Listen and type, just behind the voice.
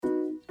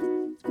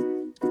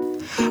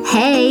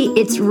Hey,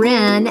 it's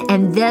Ren,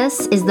 and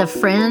this is the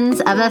Friends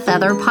of a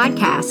Feather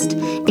podcast,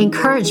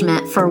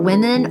 encouragement for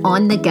women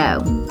on the go.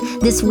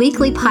 This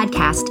weekly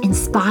podcast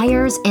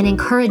inspires and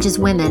encourages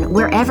women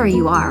wherever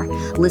you are,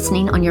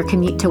 listening on your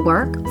commute to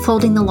work,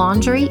 folding the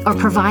laundry, or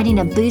providing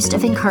a boost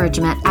of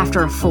encouragement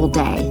after a full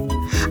day.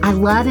 I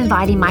love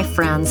inviting my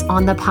friends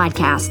on the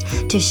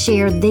podcast to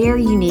share their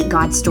unique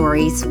God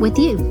stories with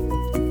you.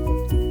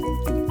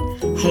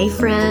 Hey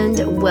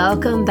friend,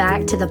 welcome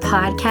back to the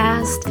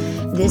podcast.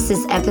 This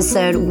is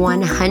episode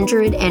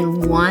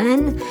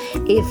 101.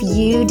 If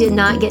you did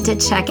not get to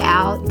check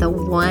out the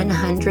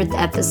 100th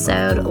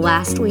episode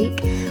last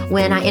week,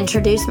 when I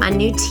introduced my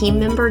new team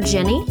member,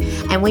 Jenny,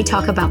 and we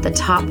talk about the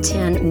top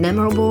 10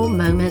 memorable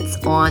moments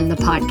on the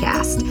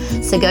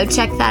podcast. So go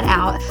check that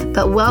out.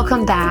 But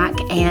welcome back,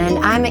 and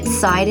I'm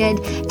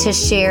excited to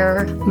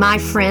share my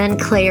friend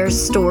Claire's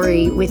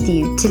story with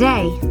you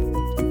today.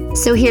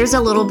 So here's a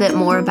little bit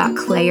more about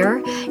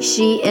Claire.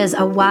 She is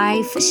a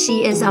wife.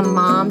 She is a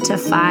mom to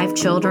 5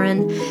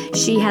 children.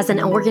 She has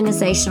an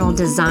organizational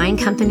design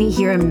company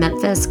here in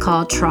Memphis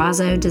called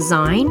Trazo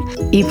Design.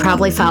 You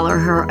probably follow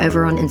her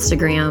over on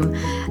Instagram.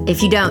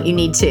 If you don't, you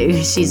need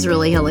to. She's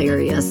really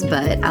hilarious,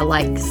 but I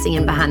like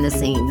seeing behind the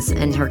scenes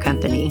in her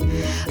company.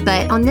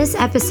 But on this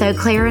episode,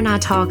 Claire and I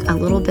talk a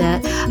little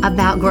bit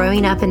about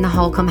growing up in the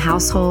Holcomb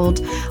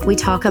household. We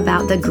talk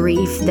about the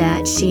grief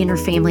that she and her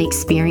family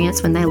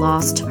experienced when they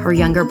lost her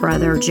younger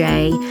brother,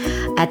 Jay,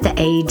 at the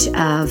age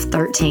of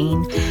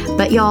 13.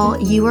 But y'all,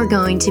 you are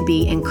going to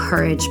be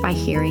encouraged by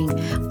hearing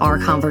our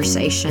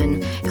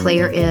conversation.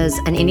 Claire is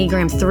an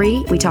Enneagram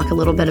 3. We talk a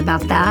little bit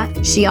about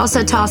that. She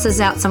also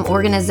tosses out some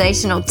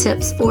organizational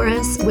tips for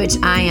us, which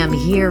I am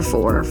here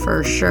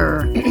for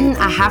sure.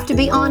 I have to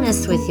be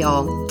honest with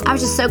y'all. I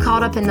was just so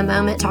caught up in the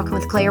moment talking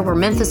with Claire. We're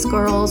Memphis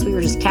girls. We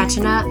were just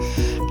catching up.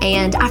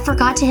 And I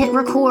forgot to hit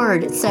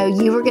record. So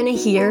you were going to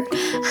hear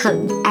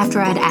after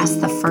I'd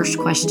asked the first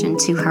question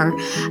to her.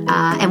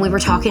 And we were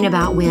talking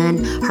about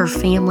when her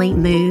family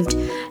moved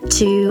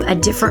to a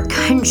different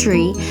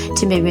country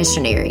to be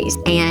missionaries.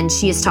 And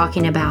she is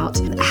talking about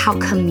how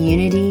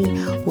community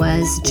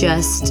was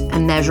just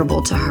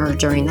immeasurable to her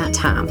during that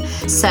time.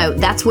 So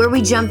that's where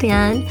we jump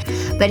in.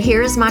 But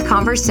here is my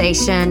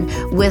conversation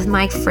with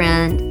my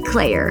friend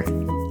Claire.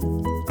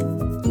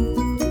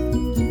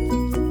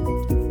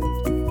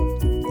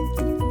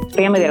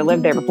 Family that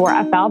lived there before,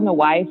 I found the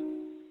wife's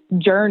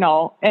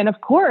journal. And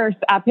of course,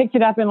 I picked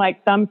it up and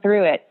thumbed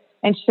through it.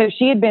 And so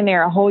she had been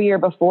there a whole year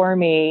before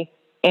me.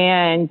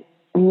 And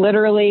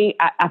literally,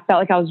 I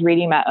felt like I was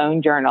reading my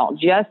own journal,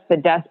 just the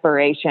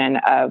desperation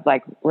of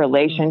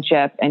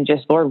relationship and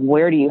just, Lord,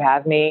 where do you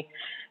have me?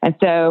 And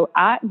so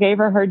I gave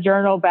her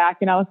journal back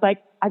and I was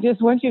like, I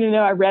just want you to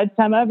know I read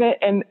some of it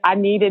and I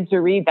needed to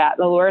read that.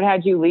 The Lord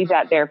had you leave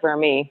that there for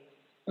me.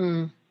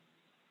 Mm.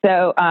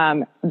 So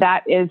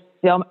that is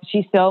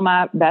she's still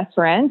my best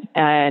friend,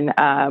 and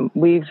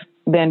we've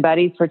been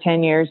buddies for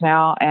 10 years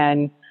now,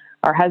 and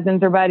our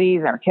husbands are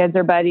buddies, our kids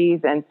are buddies.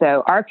 And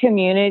so our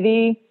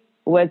community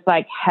was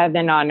like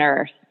heaven on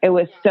earth. It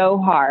was so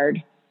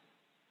hard,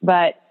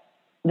 but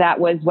that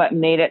was what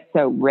made it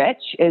so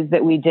rich, is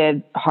that we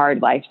did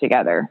hard life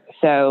together.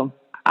 So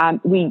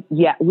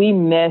we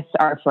miss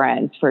our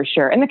friends for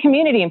sure. And the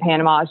community in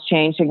Panama has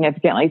changed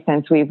significantly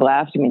since we've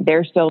left. I mean,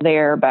 they're still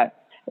there, but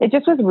it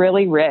just was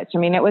really rich. I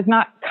mean, it was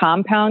not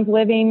compound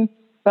living,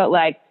 but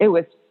it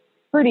was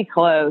pretty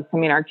close. I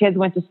mean, our kids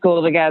went to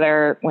school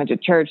together, went to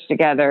church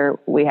together.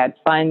 We had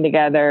fun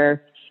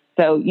together.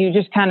 So you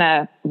just kind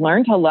of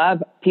learn to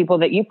love people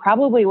that you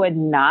probably would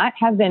not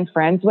have been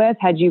friends with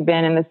had you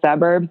been in the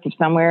suburbs of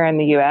somewhere in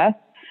the U.S.,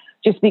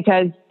 just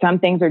because some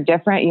things are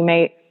different. You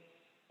may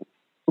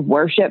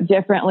worship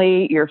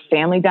differently. Your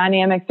family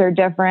dynamics are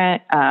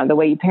different. The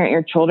way you parent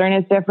your children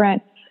is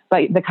different.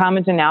 But the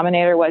common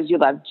denominator was you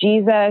love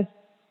Jesus,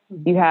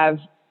 you have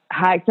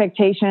high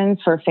expectations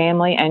for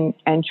family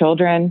and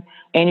children,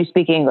 and you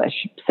speak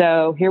English.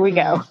 So here we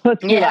go.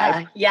 Let's do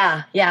life.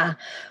 Yeah.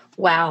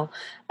 Wow.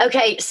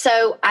 Okay,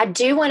 so I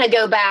do want to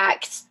go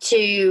back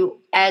to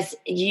as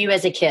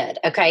a kid.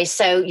 Okay,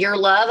 so your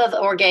love of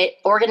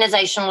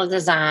organizational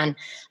design.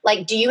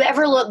 Do you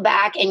ever look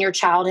back in your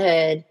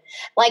childhood?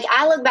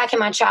 I look back in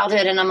my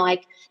childhood and I'm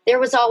like, there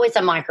was always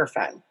a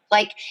microphone.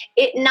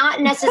 It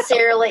not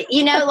necessarily,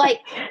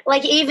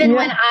 even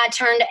when I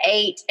turned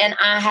 8 and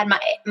I had my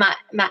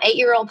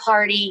 8-year-old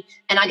party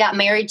and I got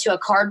married to a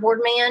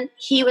cardboard man,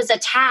 he was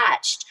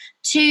attached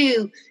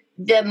to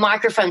the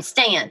microphone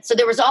stand. So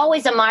there was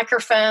always a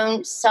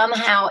microphone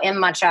somehow in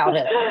my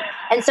childhood.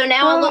 And so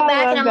now I look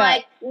back and I'm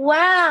like,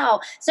 wow.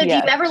 So do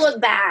you ever look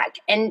back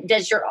and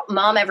does your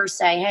mom ever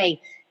say,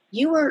 hey,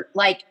 you were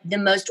the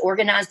most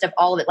organized of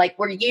all of it?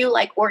 Were you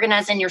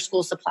organizing your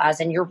school supplies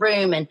in your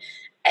room? And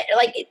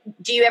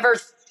do you ever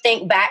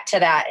think back to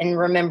that and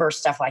remember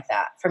stuff like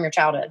that from your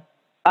childhood?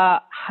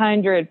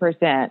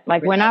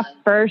 100%. When I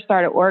first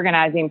started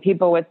organizing,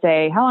 people would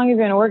say, how long have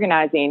you been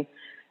organizing?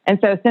 And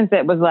so since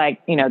it was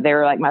they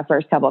were my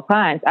first couple of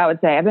clients, I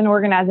would say, I've been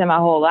organizing my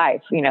whole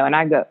life,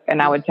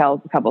 and I would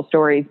tell a couple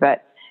stories,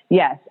 but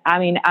Yes. I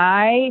mean,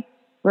 I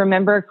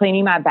remember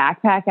cleaning my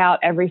backpack out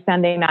every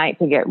Sunday night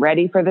to get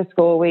ready for the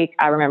school week.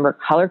 I remember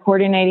color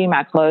coordinating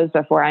my clothes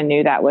before I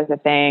knew that was a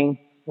thing.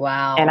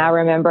 Wow. And I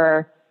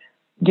remember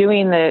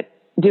doing the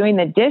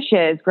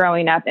dishes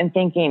growing up and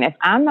thinking, if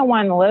I'm the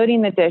one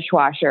loading the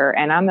dishwasher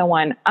and I'm the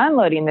one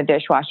unloading the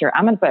dishwasher,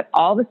 I'm going to put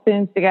all the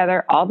spoons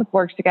together, all the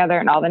forks together,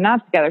 and all the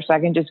knives together so I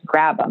can just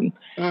grab them.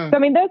 So, I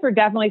mean, those were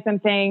definitely some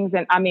things.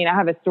 And I mean, I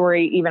have a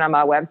story even on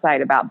my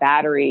website about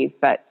batteries,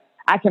 but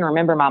I can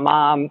remember my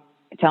mom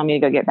telling me to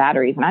go get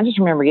batteries. And I just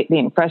remember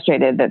being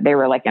frustrated that they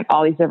were like in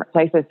all these different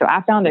places. So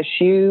I found a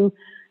shoe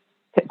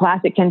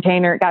plastic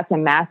container, got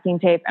some masking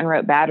tape and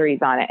wrote batteries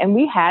on it. And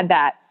we had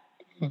that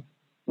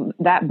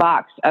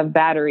box of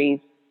batteries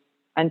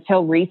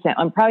until recent,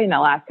 probably in the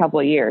last couple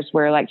of years,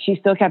 where like she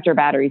still kept her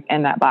batteries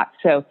in that box.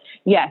 So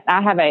yes,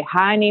 I have a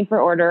high need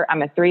for order.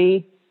 I'm a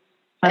 3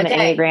 on the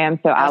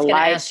Enneagram. So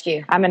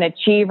I'm an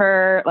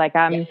achiever. Like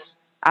I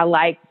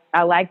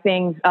like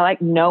things. I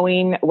like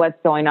knowing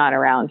what's going on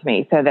around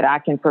me so that I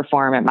can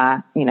perform at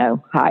my,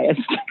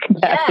 highest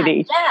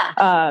capacity.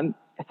 Yeah.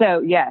 So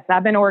yes,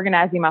 I've been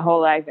organizing my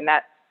whole life, and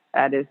that's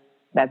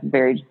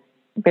very,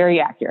 very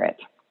accurate.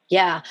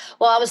 Yeah.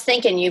 Well, I was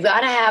thinking you've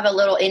got to have a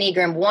little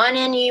Enneagram 1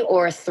 in you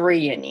or a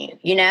 3 in you,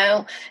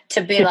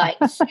 to be like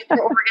super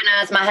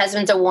organized. My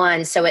husband's a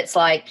 1. So it's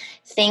like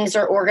things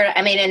are organized.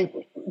 I mean, and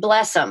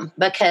bless him,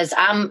 because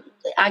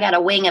I got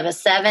a wing of a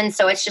 7.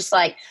 So it's just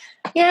like,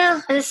 yeah,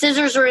 the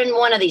scissors are in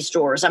one of these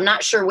drawers. I'm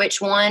not sure which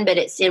one, but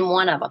it's in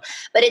one of them.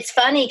 But it's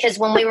funny because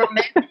when we were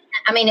moving,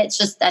 I mean, that's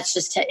just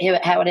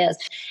how it is.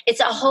 It's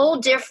a whole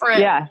different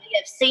way of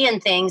seeing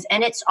things,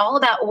 and it's all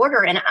about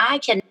order. And I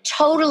can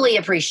totally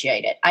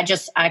appreciate it.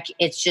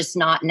 It's just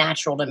not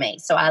natural to me.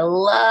 So I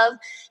love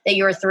that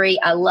you're a 3.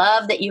 I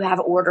love that you have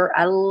order.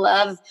 I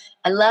love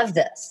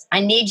this. I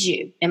need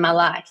you in my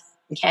life.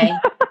 Okay.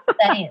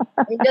 I'm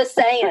just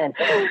saying.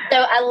 So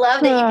I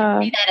love that you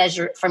can see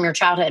that from your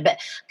childhood, but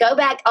go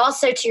back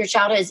also to your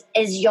childhood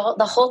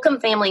the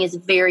Holcomb family is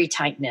very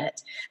tight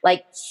knit,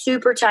 like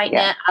super tight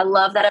knit. I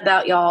love that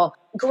about y'all.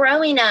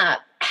 Growing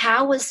up,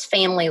 how was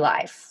family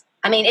life?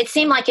 I mean, it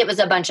seemed like it was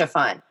a bunch of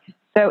fun.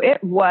 So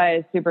it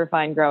was super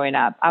fun growing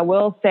up. I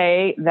will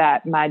say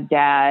that my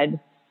dad,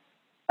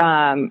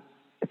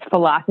 his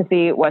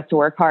philosophy was to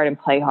work hard and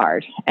play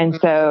hard. And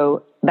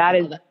so that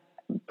is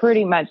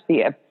pretty much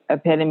the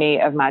epitome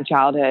of my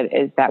childhood,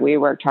 is that we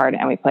worked hard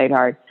and we played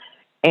hard.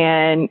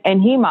 And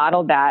he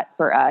modeled that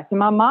for us. And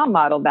my mom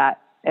modeled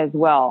that as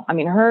well. I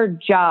mean, her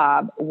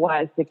job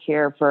was to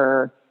care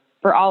for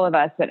all of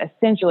us, but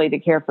essentially to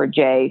care for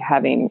Jay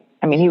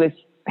he was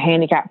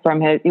handicapped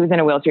he was in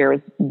a wheelchair,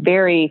 was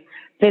very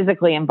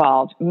physically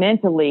involved,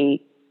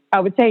 mentally, I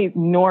would say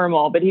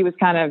normal, but he was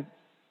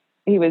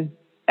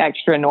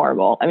extra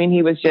normal. I mean,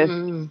 he was just,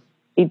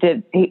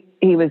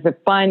 he was a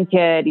fun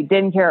kid. He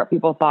didn't care what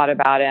people thought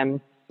about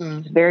him. He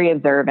was very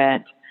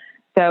observant.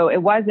 So he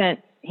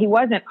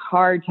wasn't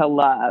hard to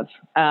love.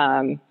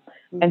 And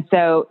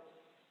so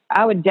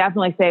I would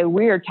definitely say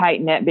we are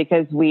tight knit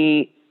because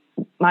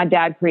my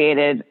dad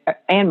created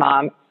and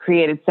mom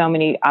created so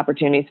many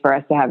opportunities for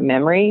us to have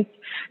memories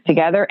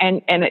together.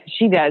 And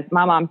she does.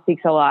 My mom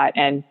speaks a lot,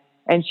 and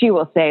she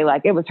will say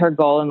like it was her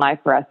goal in life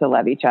for us to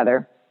love each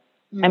other.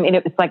 I mean,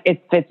 it was like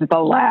it's the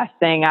last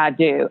thing I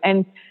do.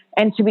 And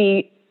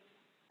to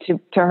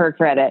her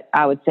credit,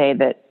 I would say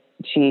that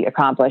she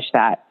accomplished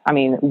that. I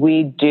mean,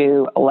 we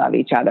do love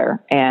each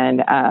other.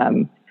 And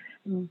I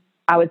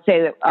would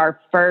say that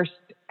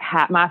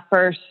my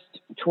first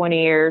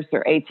 20 years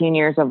or 18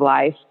 years of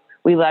life,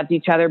 we loved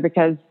each other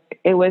because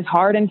it was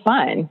hard and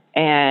fun.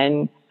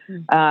 And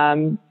we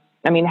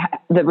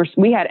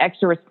had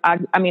extra, I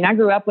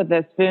grew up with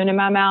a spoon in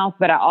my mouth,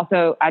 but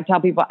I tell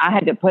people I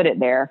had to put it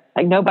there.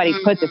 Like nobody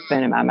put the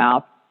spoon in my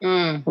mouth.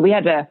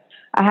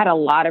 I had a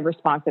lot of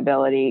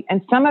responsibility,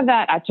 and some of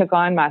that I took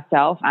on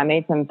myself. I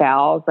made some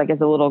vows, like as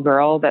a little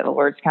girl, that the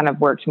Lord's kind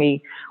of worked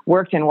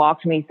and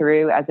walked me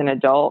through as an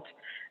adult,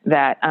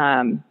 that,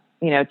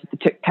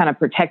 to kind of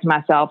protect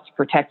myself, to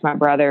protect my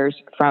brothers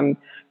from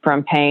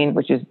pain,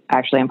 which is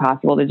actually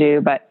impossible to do.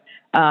 But,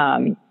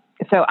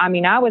 so, I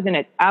mean, I was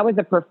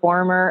a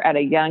performer at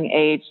a young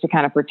age to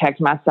kind of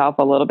protect myself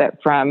a little bit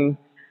from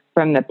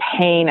the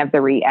pain of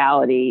the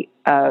reality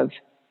of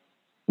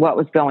what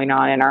was going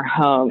on in our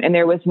home. And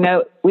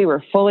we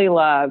were fully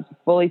loved,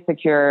 fully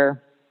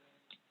secure.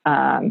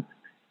 My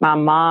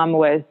mom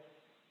was,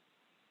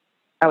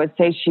 I would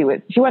say she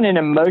wasn't an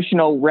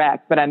emotional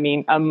wreck, but I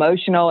mean,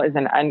 emotional is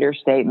an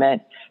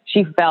understatement.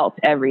 She felt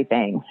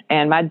everything.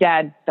 And my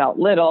dad felt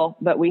little,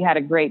 but we had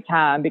a great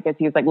time because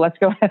he was like, let's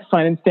go have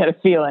fun instead of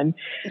feeling.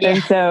 Yeah.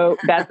 And so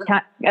that's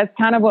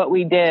kind of what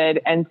we did.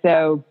 And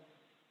so,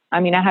 I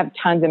mean, I have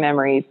tons of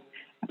memories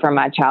from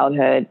my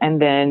childhood, and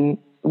then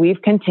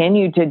we've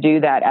continued to do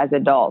that as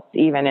adults,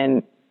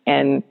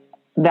 and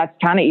that's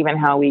kind of even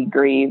how we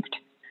grieved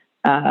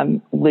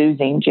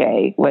losing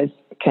Jay, was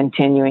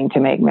continuing to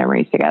make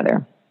memories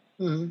together.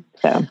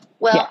 So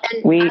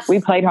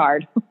we played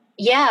hard.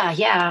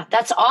 Yeah.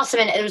 That's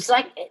awesome. And it was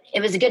like,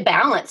 it was a good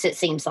balance, it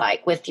seems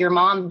like, with your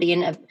mom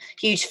being a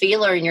huge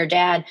feeler and your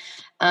dad,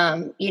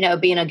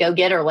 being a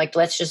go-getter, like,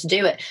 let's just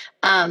do it.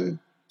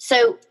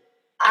 So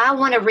I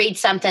want to read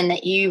something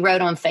that you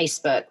wrote on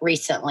Facebook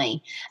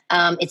recently.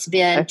 It's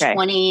been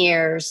 20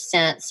 years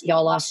since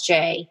y'all lost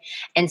Jay.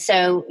 And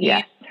so you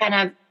kind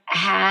of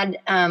had,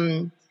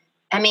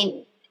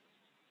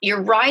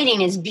 your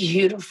writing is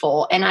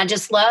beautiful. And I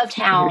just loved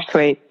how, you're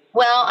sweet.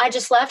 Well, I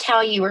just loved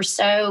how you were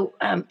so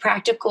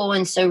practical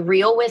and so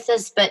real with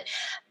us, but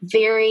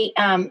very,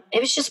 it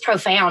was just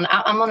profound.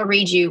 I'm going to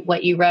read you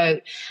what you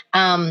wrote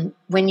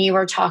when you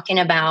were talking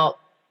about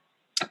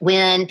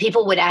when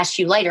people would ask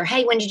you later,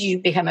 hey, when did you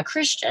become a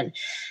Christian?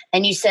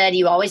 And you said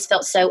you always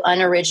felt so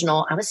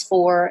unoriginal. I was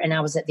 4 and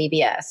I was at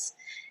VBS.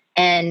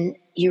 And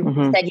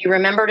you said you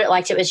remembered it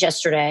like it was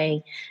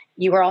yesterday.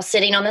 You were all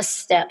sitting on the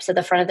steps at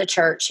the front of the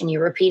church and you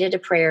repeated a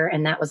prayer,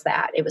 and that was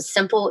that. It was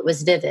simple. It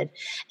was vivid.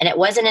 And it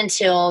wasn't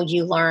until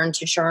you learned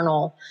to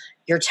journal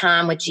your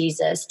time with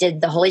Jesus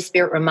did the Holy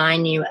Spirit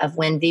remind you of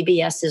when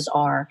VBSs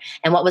are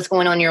and what was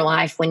going on in your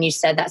life when you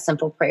said that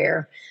simple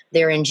prayer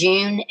there in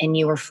June and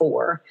you were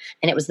 4.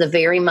 And it was the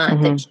very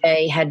month that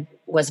Jay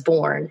was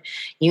born.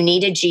 You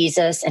needed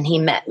Jesus and he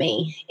met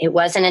me. It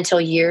wasn't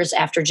until years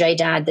after Jay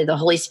died that the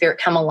Holy Spirit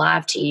come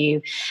alive to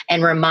you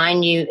and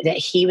remind you that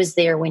he was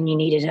there when you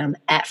needed him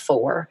at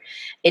 4.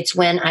 It's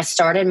when I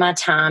started my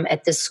time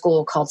at this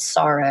school called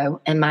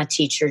Sorrow and my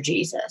teacher,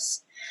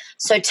 Jesus.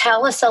 So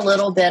tell us a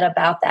little bit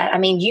about that. I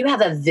mean, you have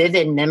a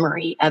vivid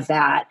memory of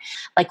that.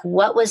 Like,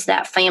 what was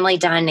that family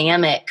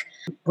dynamic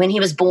when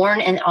he was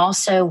born and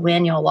also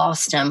when y'all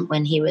lost him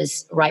when he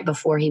was right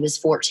before he was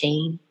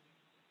 14?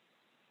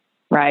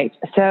 Right.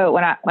 So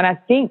when I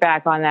think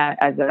back on that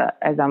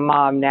as a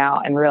mom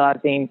now and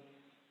realizing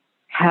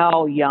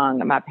how young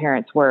my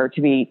parents were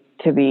to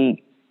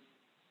be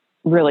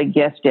really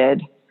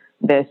gifted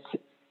this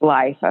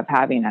life of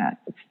having a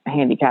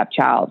handicapped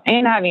child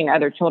and having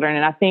other children.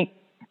 And I think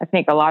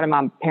a lot of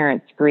my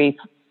parents' grief,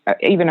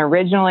 even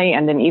originally,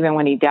 and then even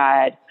when he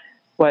died,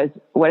 was,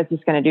 what is this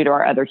going to do to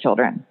our other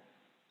children?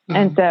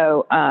 And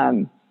so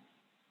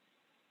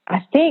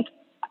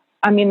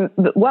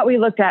what we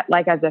looked at,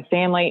 like, as a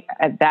family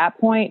at that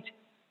point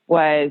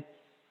was,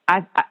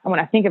 when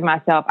I think of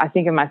myself as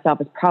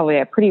probably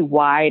a pretty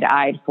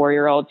wide-eyed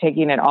 4-year-old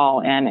taking it all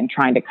in and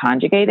trying to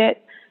conjugate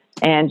it.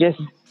 And just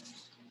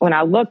when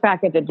I look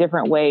back at the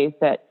different ways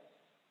that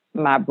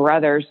my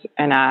brothers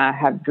and I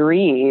have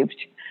grieved,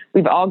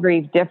 we've all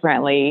grieved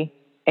differently.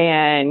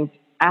 And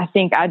I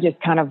think I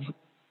just kind of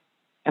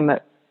am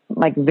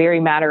very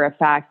matter of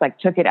fact, like,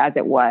 took it as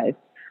it was.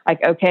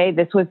 Like, okay,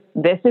 this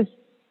is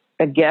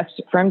a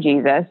gift from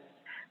Jesus.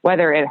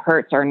 Whether it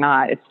hurts or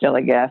not, it's still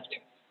a gift.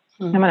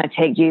 I'm going to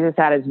take Jesus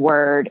at his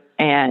word.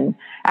 And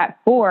at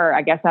 4,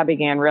 I guess I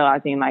began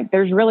realizing, like,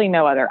 there's really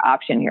no other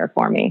option here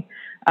for me.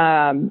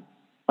 I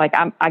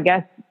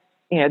guess,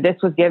 this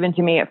was given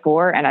to me at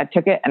 4 and I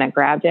took it and I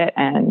grabbed it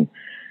and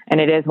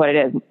it is what it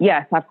is.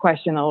 Yes, I've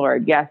questioned the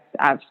Lord. Yes,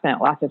 I've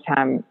spent lots of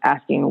time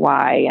asking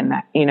why and,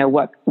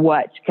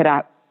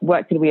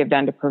 what could we have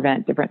done to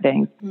prevent different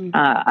things?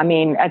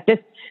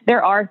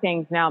 There are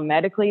things now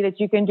medically that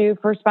you can do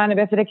for spina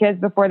bifida kids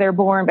before they're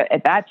born. But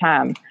at that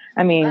time,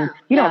 you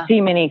don't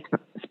see many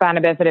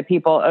spina bifida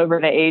people over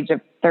the age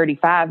of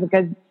 35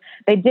 because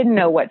they didn't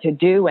know what to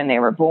do when they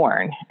were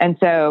born. And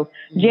so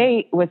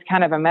Jay was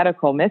kind of a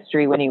medical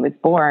mystery when he was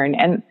born.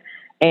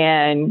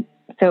 And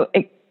so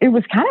it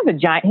was kind of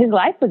his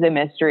life was a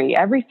mystery.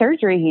 Every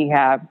surgery he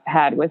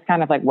had was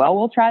kind of like, well,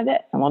 we'll try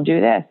this and we'll do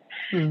this.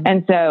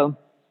 And so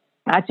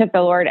I took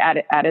the Lord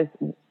at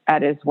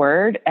his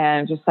word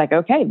and just like,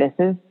 okay, this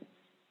is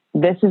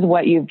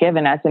what you've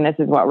given us and this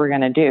is what we're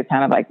going to do.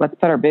 Kind of like, let's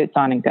put our boots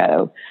on and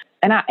go.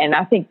 And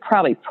I think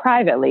probably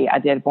privately I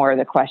did more of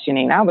the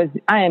questioning.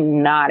 I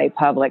am not a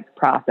public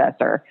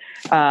processor.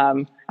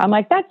 I'm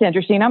like, that's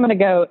interesting. I'm going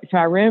to go to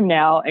my room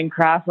now and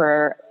cry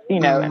for,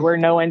 where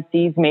no one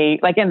sees me,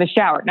 like in the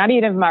shower, not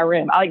even in my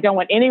room. I don't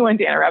want anyone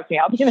to interrupt me.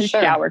 I'll be in the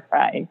shower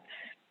crying.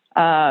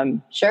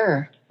 But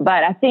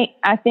I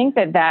think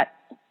that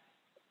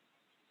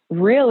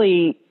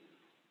really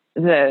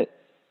the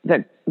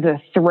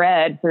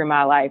thread through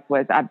my life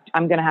was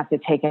I'm going to have to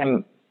take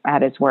him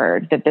at his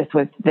word that this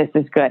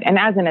is good. And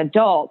as an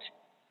adult,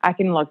 I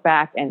can look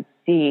back and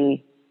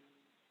see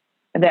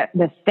that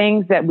the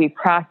things that we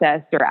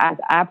processed or as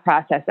I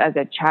processed as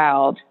a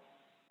child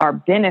are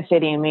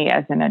benefiting me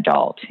as an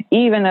adult,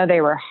 even though they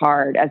were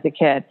hard as a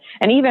kid.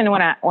 And even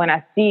when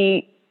I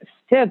see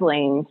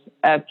siblings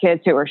of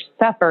kids who are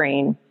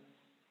suffering,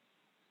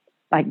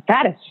 like,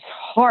 that is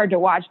hard to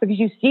watch because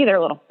you see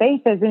their little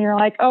faces and you're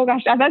like, oh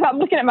gosh, I'm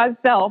looking at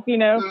myself,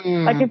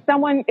 like, is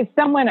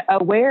someone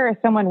aware, is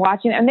someone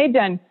watching? And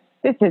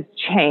this has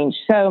changed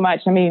so much.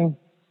 I mean,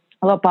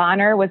 Le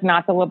Bonheur was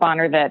not the Le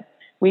Bonheur that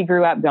we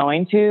grew up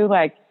going to.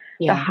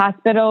 The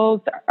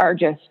hospitals are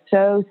just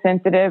so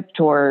sensitive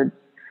towards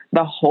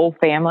the whole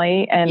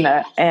family.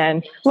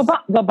 And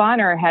Le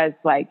Bonheur has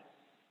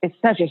it's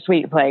such a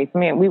sweet place. I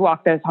mean, we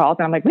walked those halls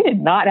and I'm like, we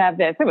did not have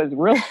this. It was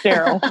real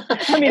sterile.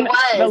 I mean,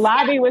 the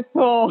lobby was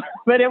cool,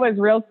 but it was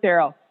real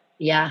sterile.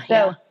 Yeah.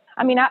 So,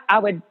 I mean, I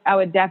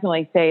would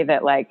definitely say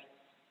that, like,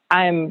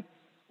 I'm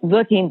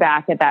looking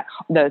back at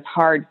those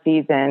hard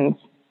seasons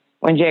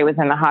when Jay was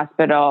in the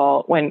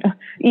hospital, when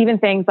even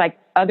things like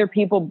other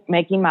people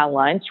making my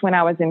lunch when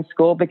I was in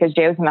school because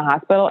Jay was in the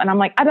hospital. And I'm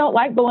like, I don't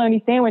like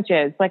bologna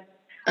sandwiches. Like,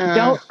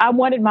 I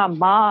wanted my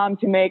mom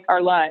to make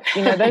our lunch.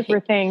 You know, those were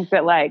things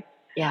that, like,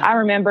 I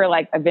remember,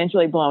 like,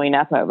 eventually blowing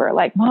up over,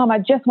 like, Mom, I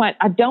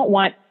don't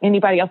want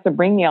anybody else to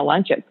bring me a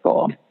lunch at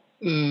school.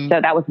 So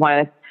that was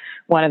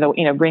one of the,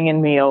 you know,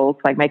 bringing meals,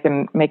 like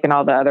making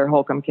all the other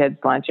Holcomb kids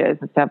lunches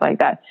and stuff like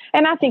that.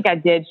 And I think I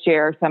did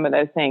share some of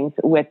those things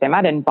with them.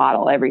 I didn't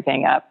bottle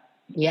everything up.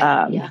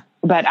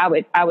 But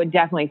I would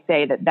definitely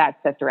say that that's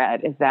the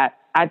thread, is that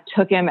I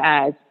took him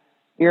as,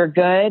 you're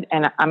good,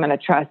 and I'm going to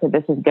trust that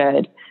this is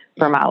good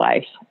for my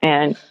life.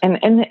 And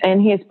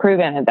he has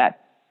proven that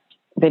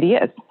he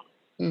is.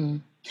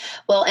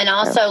 Well, and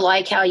also,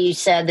 like how you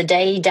said, the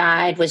day he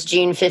died was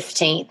June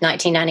 15th,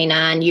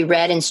 1999. You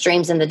read in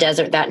Streams in the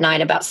Desert that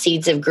night about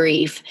seeds of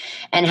grief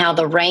and how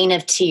the rain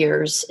of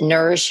tears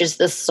nourishes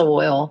the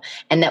soil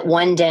and that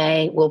one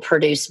day will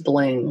produce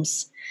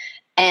blooms.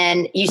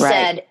 And you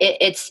said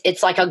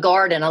it's like a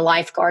garden, a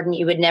life garden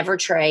you would never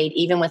trade,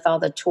 even with all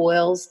the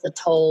toils, the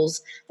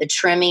tolls, the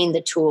trimming,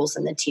 the tools,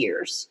 and the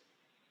tears.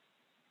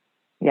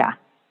 Yeah.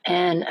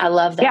 And I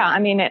love that. Yeah. I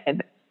mean,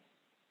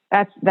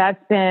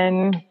 that's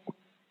been,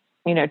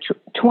 you know,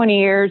 20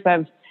 years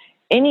of,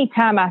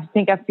 anytime I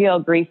think I feel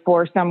grief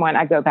for someone,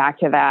 I go back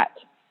to that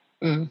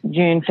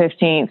June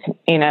 15th,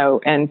 you know,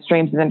 and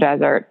Streams in the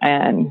Desert.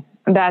 And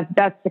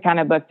that's the kind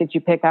of book that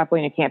you pick up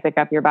when you can't pick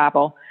up your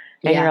Bible.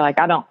 And you're like,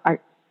 I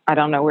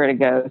don't know where to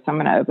go, so I'm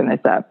going to open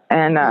this up.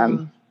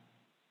 And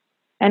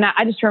and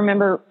I just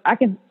remember, I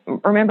can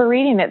remember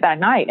reading it that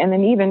night, and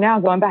then even now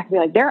going back and be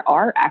like, there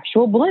are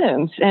actual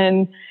blooms.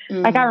 And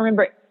like, I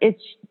remember it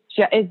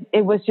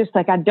was just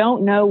like, I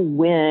don't know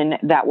when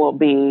that will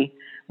be,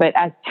 but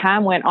as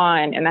time went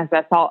on and as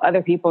I saw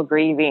other people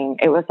grieving,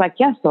 it was like,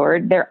 yes,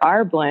 Lord, there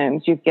are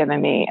blooms you've given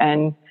me.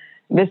 And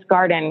this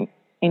garden,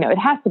 you know, it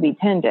has to be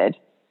tended.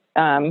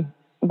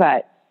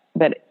 But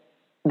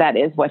that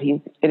is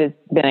it has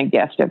been a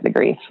gift of the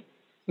grief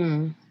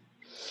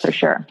for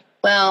sure.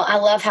 Well, I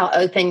love how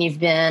open you've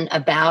been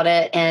about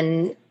it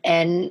and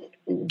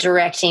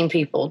directing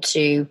people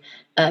to,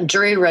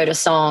 Drew wrote a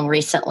song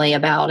recently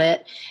about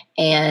it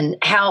and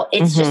how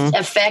it's just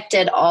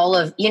affected all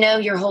of, you know,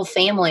 your whole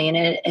family, and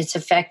it's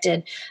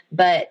affected,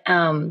 but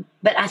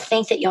I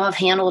think that y'all have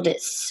handled it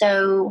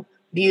so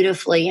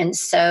beautifully and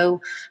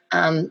so,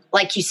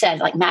 like you said,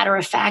 like matter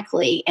of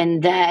factly,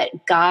 and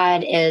that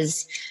God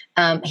is,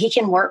 he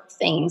can work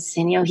things,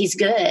 and, you know, he's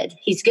good,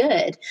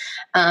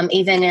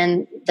 even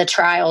in the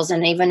trials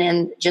and even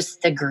in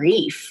just the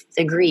grief.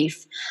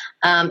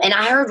 And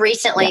I heard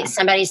recently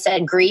somebody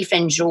said grief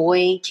and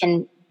joy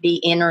can be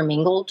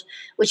intermingled,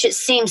 which it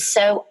seems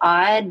so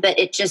odd, but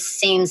it just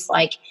seems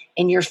like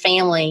in your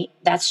family,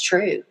 that's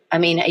true. I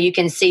mean, you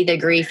can see the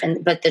grief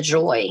but the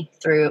joy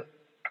through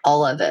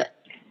all of it.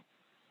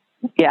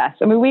 Yes.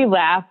 I mean, we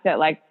laughed at,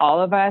 like,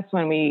 all of us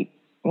when we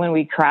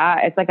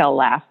cry. It's like a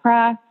laugh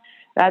cry.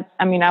 I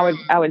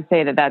would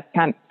say that's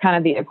kind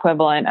of the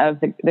equivalent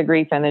of the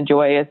grief and the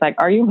joy. It's like,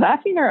 are you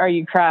laughing or are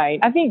you crying?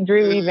 I think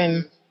Drew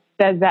even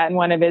says that in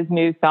one of his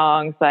new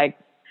songs, like,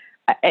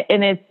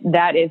 and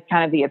that is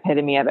kind of the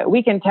epitome of it.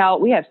 We can tell,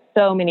 we have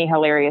so many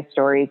hilarious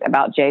stories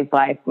about Jay's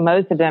life.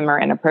 Most of them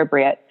are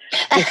inappropriate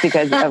just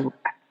because of,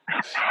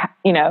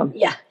 you know,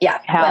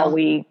 how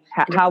you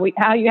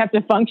have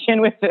to function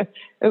with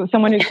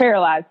someone who's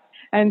paralyzed.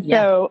 And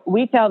so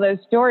we tell those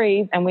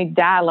stories and we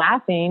die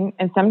laughing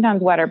and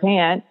sometimes wet our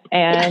pants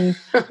and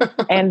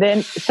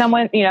then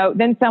someone's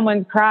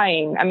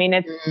crying. I mean,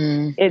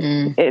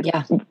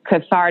 it's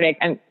cathartic,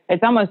 and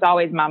it's almost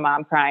always my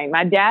mom crying.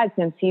 My dad,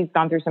 since he's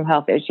gone through some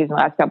health issues in the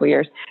last couple of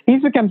years,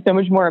 he's become so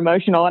much more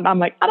emotional, and I'm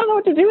like, I don't know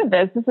what to do with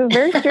this. This is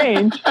very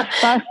strange.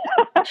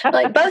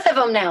 Like both of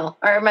them now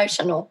are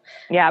emotional.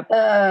 Yeah,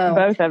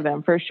 both of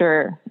them for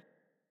sure.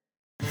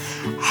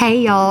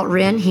 Hey y'all,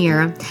 Ren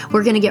here.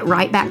 We're going to get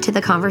right back to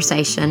the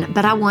conversation,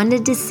 but I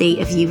wanted to see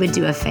if you would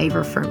do a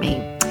favor for me.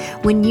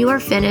 When you are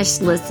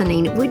finished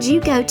listening, would you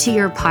go to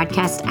your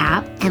podcast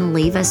app and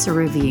leave us a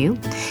review?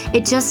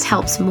 It just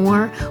helps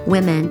more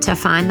women to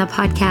find the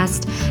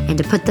podcast and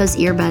to put those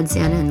earbuds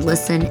in and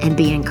listen and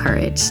be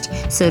encouraged.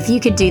 So if you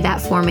could do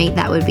that for me,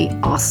 that would be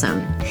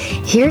awesome.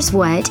 Here's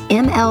what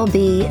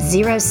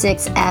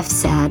MLB06F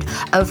said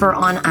over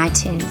on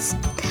iTunes.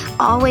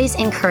 Always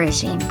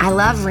encouraging. I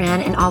love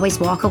Ren and always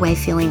walk away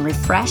feeling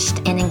refreshed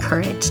and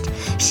encouraged.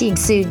 She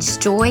exudes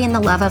joy in the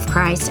love of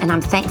Christ, and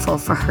I'm thankful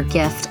for her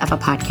gift of a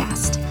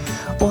podcast.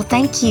 Well,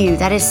 thank you.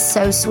 That is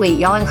so sweet.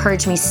 Y'all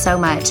encourage me so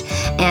much,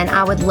 and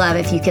I would love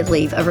if you could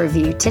leave a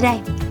review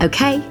today.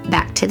 Okay,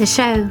 back to the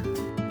show.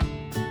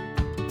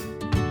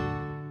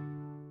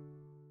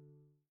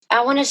 I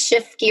I want to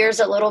shift gears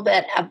a little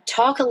bit,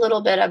 talk a little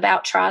bit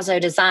about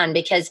Trizo Design,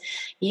 because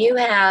you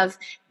have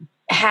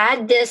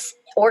had this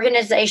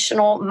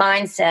organizational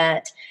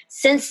mindset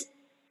since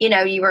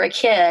you were a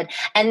kid.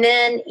 And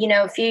then,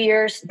 a few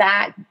years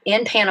back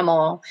in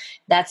Panama,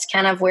 that's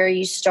kind of where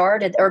you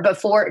started, or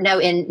before, no,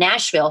 in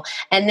Nashville,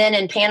 and then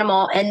in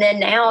Panama, and then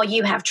now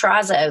you have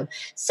Trizo.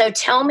 So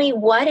tell me,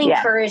 what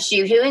encouraged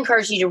you, who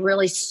encouraged you to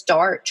really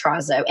start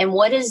Trizo, and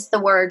what does the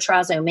word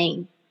Trizo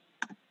mean?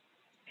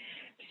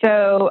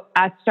 So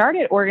I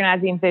started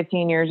organizing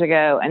 15 years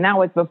ago, and that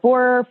was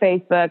before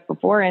Facebook,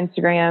 before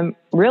Instagram,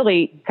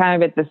 really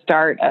kind of at the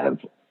start of,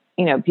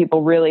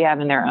 people really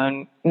having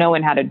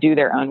knowing how to do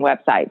their own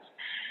websites.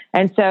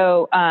 And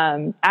so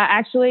I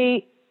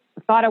actually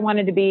thought I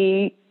wanted to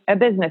be a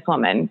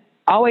businesswoman,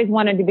 always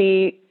wanted to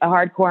be a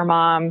hardcore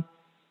mom,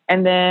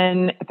 and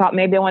then thought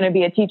maybe I wanted to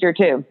be a teacher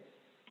too.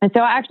 And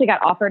so I actually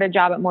got offered a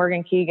job at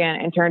Morgan Keegan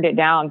and turned it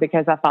down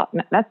because I thought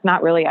that's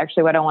not really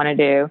actually what I want to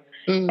do.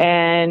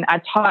 And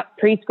I taught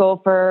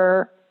preschool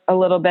for a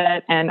little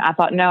bit, and I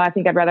thought, no, I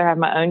think I'd rather have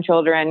my own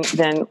children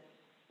than,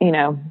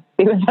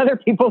 be with other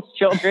people's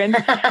children.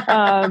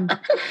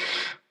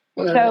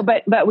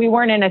 But we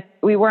weren't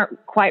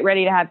quite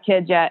ready to have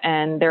kids yet.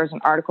 And there was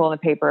an article in the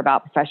paper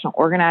about professional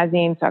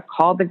organizing. So I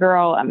called the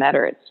girl, I met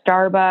her at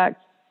Starbucks,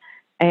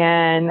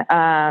 and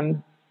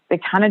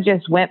it kind of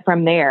just went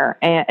from there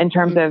in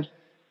terms of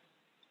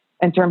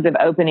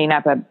opening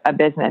up a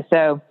business.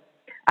 So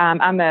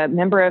I'm a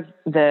member of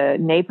the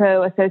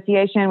NAPO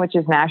Association, which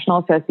is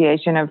National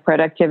Association of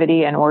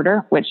Productivity and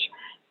Order, which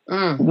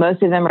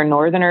most of them are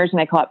Northerners, and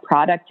they call it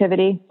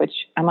productivity, which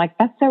I'm like,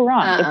 that's so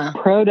wrong. It's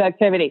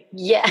productivity.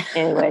 Yeah.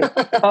 Anyway,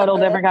 total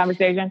different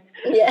conversation.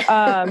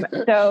 Yeah.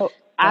 So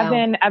I've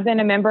been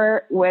a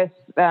member with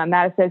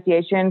that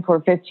association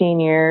for 15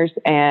 years.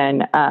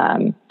 And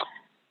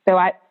so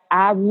I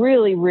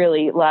really,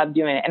 really love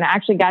doing it. And I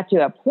actually got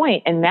to a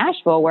point in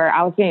Nashville where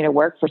I was getting to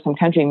work for some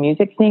country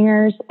music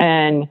singers.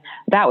 And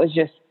that was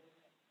just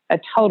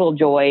a total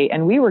joy.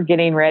 And we were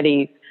getting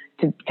ready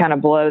to kind of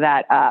blow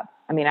that up.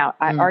 I mean, I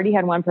already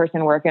had one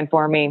person working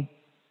for me,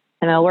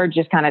 and the Lord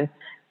just kind of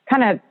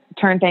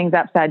turned things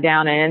upside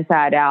down and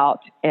inside out.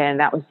 And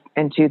that was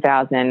in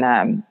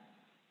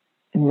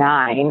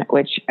 2009,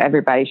 which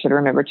everybody should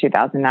remember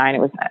 2009. It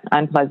was an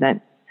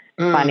unpleasant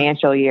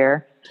financial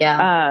year.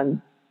 Yeah.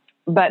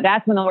 But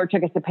that's when the Lord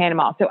took us to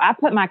Panama. So I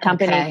put my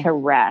company to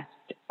rest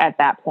at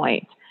that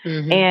point.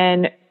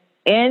 And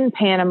in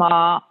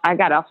Panama, I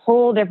got a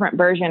whole different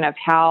version of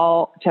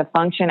how to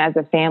function as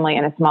a family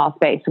in a small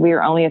space. We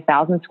were only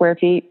 1,000 square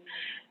feet.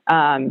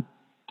 And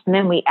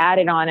then we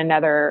added on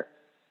another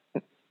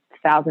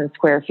 1,000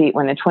 square feet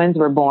when the twins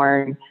were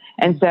born.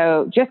 And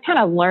so just kind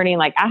of learning,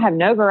 like, I have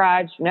no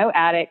garage, no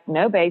attic,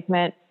 no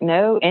basement,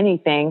 no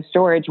anything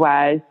storage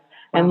wise,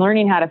 and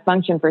learning how to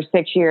function for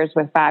 6 years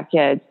with 5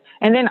 kids.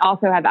 And then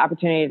also had the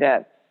opportunity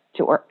to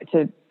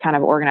kind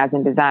of organize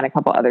and design a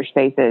couple other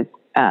spaces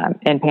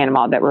in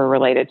Panama that were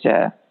related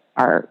to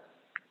our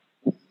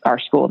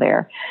school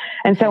there.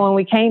 And so when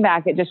we came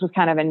back, it just was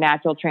kind of a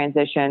natural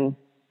transition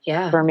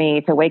for me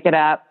to wake it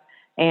up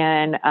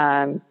and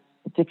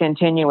to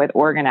continue with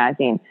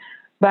organizing.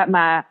 But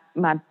my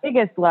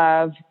biggest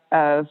love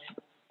of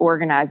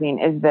organizing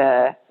is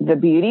the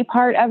beauty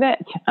part of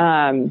it.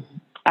 I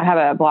have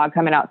a blog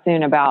coming out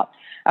soon about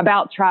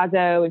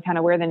Trizo and kind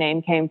of where the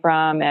name came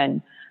from.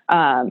 And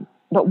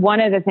but one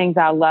of the things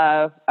I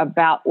love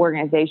about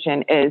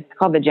organization is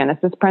called the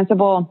Genesis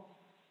principle.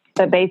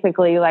 But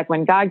basically, like,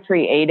 when God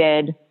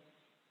created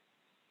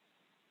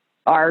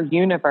our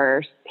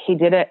universe, he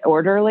did it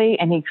orderly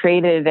and he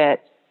created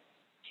it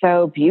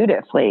so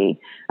beautifully.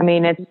 I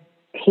mean,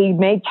 he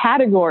made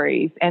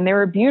categories and they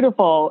were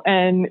beautiful.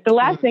 And the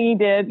last thing he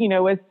did,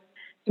 was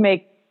to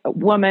make a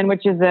woman,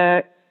 which is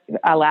I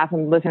laugh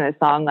and listen to the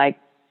song, like,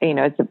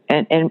 it's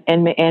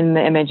in the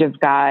image of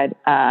God,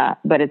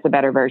 but it's a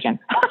better version.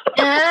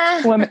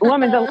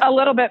 Woman's a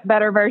little bit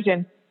better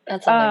version.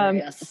 That's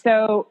hilarious.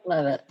 So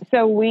love it.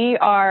 So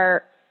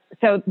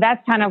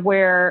that's kind of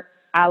where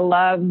I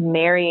love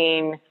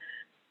marrying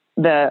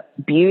the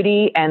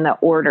beauty and the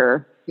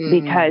order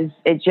because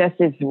it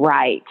just is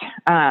right.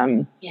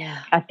 I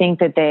think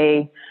that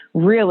they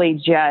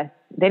really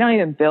they don't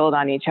even build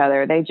on each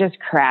other. They just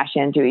crash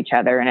into each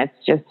other, and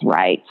it's just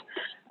right.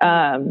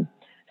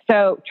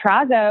 So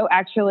Trizo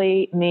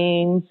actually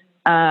means,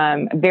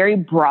 very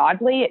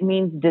broadly, it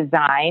means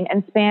design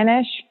in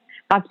Spanish.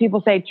 Lots of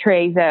people say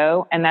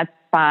Trezo, and that's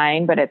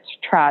fine, but it's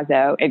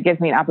Trizo. It gives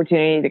me an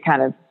opportunity to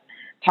kind of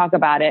talk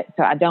about it,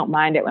 so I don't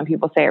mind it when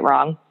people say it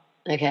wrong.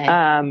 Okay.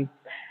 And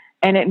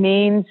it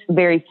means,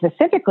 very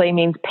specifically,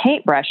 means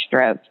paintbrush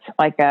strokes,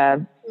 like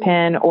a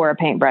pen or a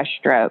paintbrush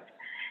stroke.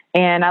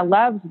 And I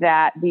loved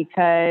that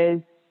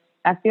because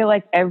I feel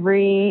like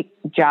every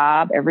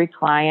job, every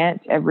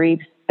client,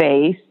 every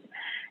space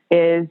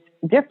is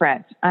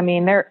different. I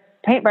mean,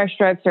 paintbrush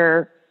strokes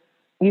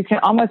you can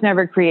almost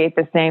never create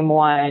the same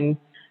one,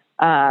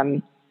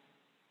 but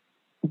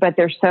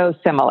they're so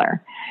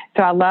similar.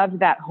 So I loved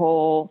that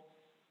whole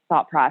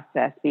thought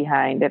process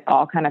behind it.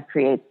 All kind of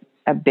creates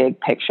a big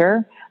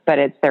picture, but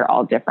they're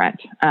all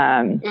different.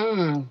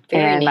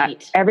 Very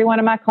neat. Every one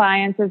of my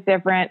clients is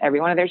different.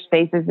 Every one of their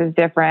spaces is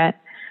different.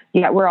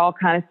 Yet we're all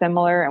kind of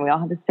similar, and we all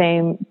have the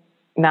same,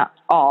 not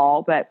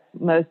all, but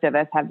most of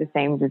us have the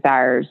same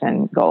desires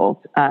and goals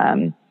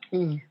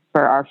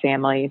for our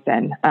families.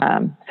 And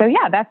so,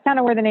 yeah, that's kind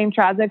of where the name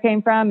Trazo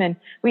came from. And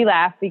we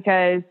laugh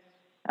because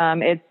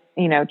it's,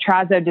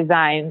 Trazo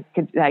design,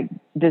 like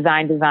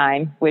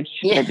design, which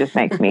it just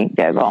makes me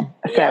giggle.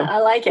 So. Yeah, I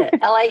like it.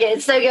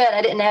 It's so good.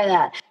 I didn't know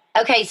that.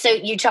 Okay, so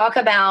you talk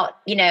about,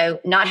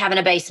 not having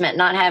a basement,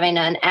 not having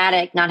an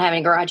attic, not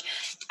having a garage.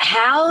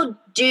 How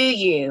do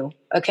you,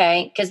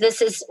 because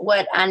this is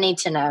what I need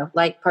to know,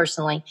 like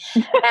personally,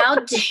 how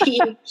do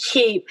you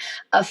keep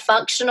a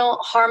functional,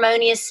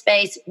 harmonious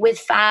space with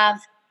 5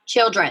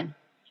 children?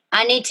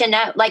 I need to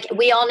know,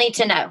 we all need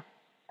to know.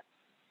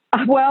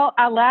 Well,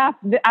 I laugh.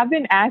 I've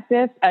been asked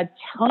this a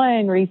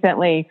ton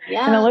recently.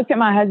 Yeah. And I looked at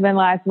my husband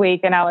last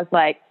week and I was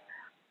like,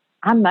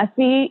 I must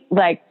be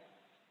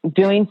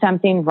doing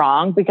something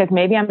wrong because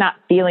maybe I'm not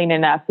feeling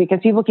enough, because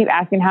people keep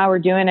asking how we're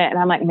doing it. And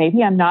I'm like,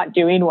 maybe I'm not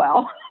doing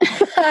well.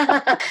 Because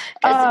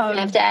you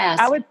have to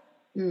ask.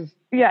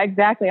 Yeah,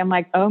 exactly. I'm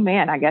like, oh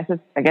man, I guess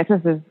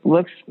this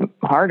looks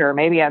harder.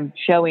 Maybe I'm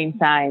showing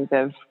signs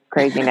of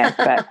craziness,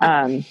 but,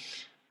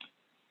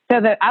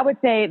 I would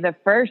say the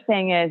first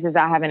thing is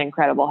I have an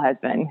incredible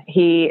husband.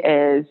 He's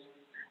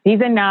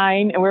a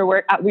 9, and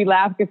we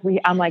laugh because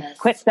I'm like,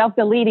 quit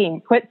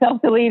self-deleting.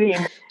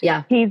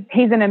 Yeah.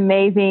 He's an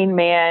amazing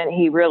man.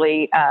 He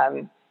really,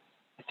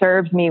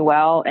 serves me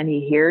well, and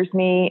he hears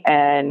me,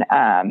 and,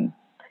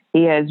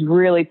 he has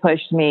really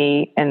pushed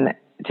me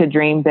to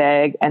dream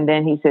big. And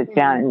then he sits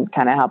down and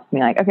kind of helps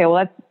me okay,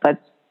 well,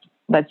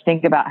 let's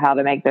think about how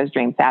to make those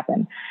dreams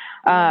happen.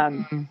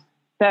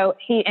 So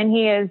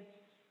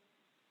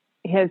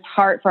his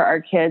heart for our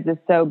kids is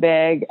so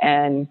big,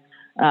 and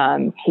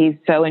he's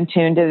so in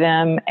tune to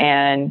them.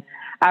 And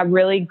I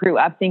really grew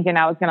up thinking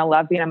I was going to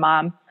love being a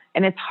mom,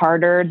 and it's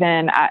harder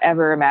than I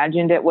ever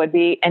imagined it would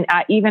be. And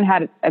I even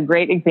had a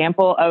great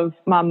example of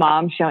my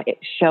mom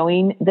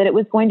showing that it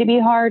was going to be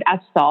hard. I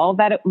saw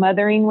that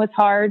mothering was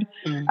hard.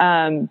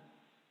 So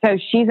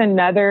she's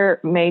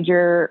another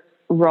major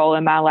role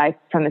in my life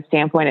from the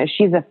standpoint of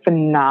she's a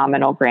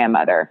phenomenal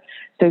grandmother.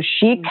 So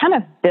she kind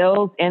of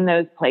fills in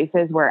those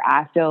places where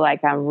I feel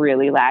like I'm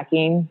really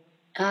lacking.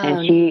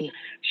 And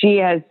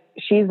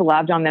she's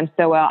loved on them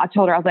so well. I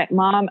told her, I was like,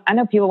 Mom, I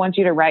know people want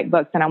you to write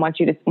books and I want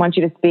you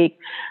to speak,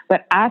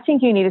 but I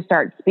think you need to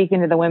start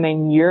speaking to the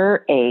women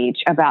your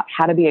age about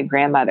how to be a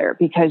grandmother,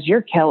 because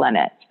you're killing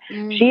it.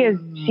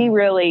 She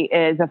really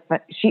is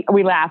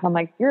we laugh. I'm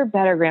like, you're a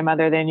better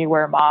grandmother than you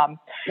were, Mom.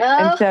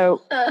 And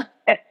so,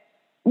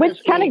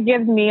 which kind of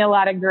gives me a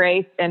lot of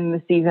grace in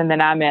the season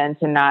that I'm in,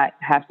 to not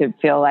have to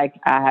feel like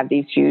I have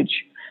these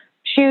huge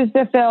shoes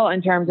to fill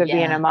in terms of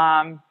being a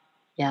mom.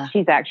 Yeah.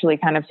 She's actually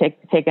kind of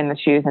taken the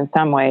shoes in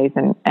some ways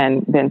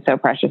and been so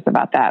precious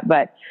about that.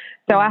 But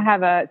so I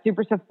have a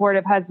super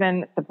supportive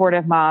husband,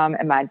 supportive mom,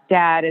 and my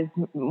dad is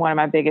one of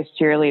my biggest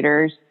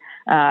cheerleaders.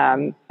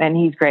 And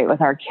he's great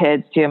with our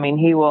kids too. I mean,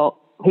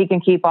 he can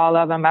keep all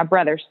of them. My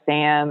brother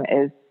Sam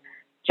is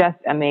just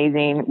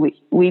amazing.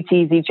 We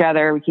tease each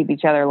other. We keep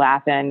each other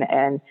laughing,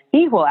 and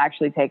he will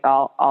actually take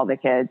all the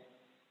kids,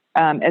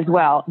 as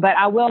well. But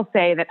I will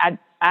say that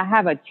I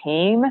have a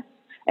team.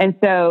 And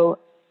so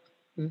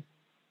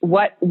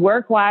what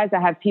work-wise, I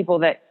have people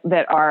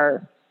that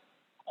are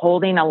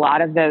holding a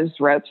lot of those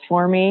ropes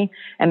for me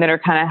and that are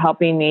kind of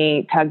helping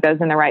me tug those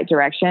in the right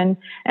direction.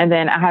 And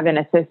then I have an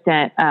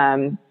assistant.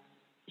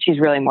 She's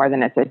really more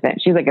than an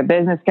assistant. She's like a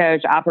business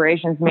coach,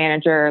 operations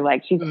manager.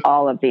 She's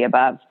all of the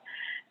above.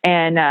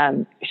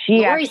 And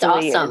she Lori's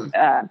actually awesome.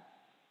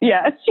 She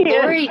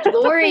is.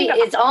 Lori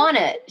is on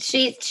it.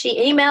 She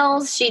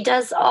emails, she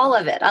does all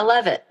of it. I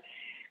love it.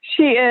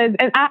 She is.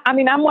 And I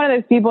mean, I'm one of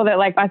those people that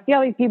I see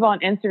all these people on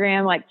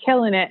Instagram,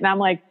 killing it. And I'm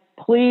like,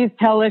 please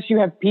tell us you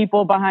have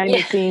people behind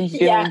the scenes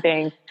doing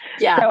things.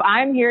 Yeah. So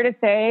I'm here to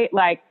say,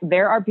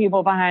 there are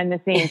people behind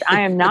the scenes.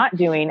 I am not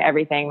doing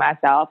everything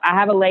myself. I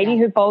have a lady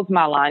who folds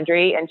my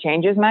laundry and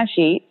changes my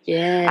sheets.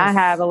 Yes. I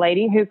have a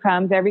lady who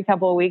comes every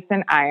couple of weeks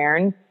and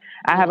irons.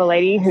 I have a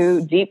lady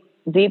who deep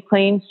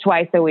cleans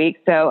twice a week.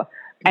 So,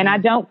 and I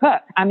don't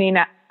cook. I mean,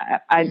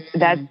 I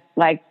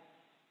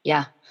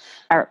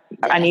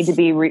need to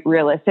be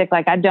realistic.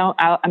 I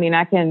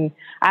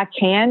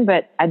can,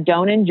 but I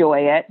don't enjoy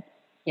it.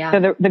 Yeah.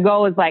 So the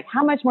goal is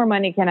how much more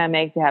money can I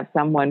make to have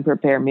someone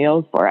prepare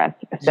meals for us?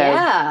 So,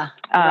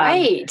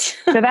 right.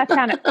 So that's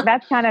kind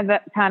of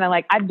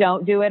I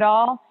don't do it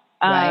all.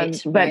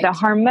 But the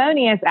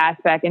harmonious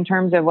aspect in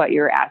terms of what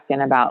you were asking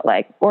about,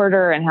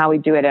 order and how we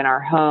do it in our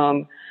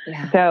home.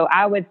 Yeah. So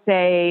I would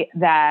say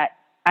that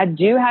I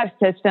do have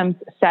systems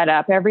set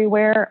up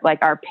everywhere.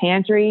 Our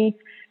pantry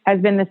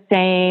has been the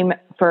same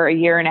for a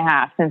year and a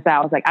half since I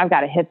was I've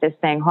got to hit this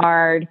thing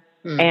hard.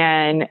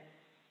 And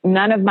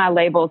none of my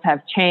labels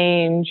have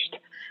changed.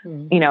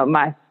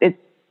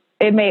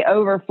 It may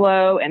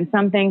overflow and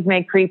some things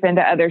may creep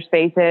into other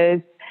spaces.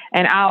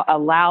 and I'll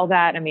allow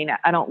that. I mean,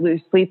 I don't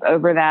lose sleep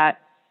over that,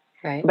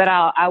 Right. but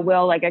I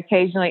will like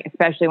occasionally,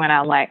 especially when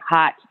I'm like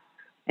hot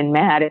and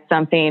mad at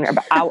something, or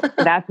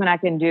that's when I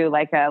can do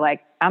like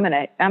I'm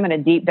going to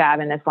deep dive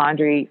in this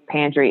laundry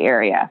pantry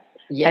area.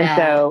 Yeah. And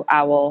so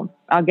I'll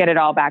get it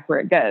all back where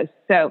it goes.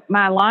 So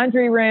my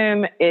laundry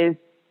room is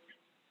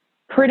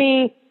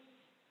pretty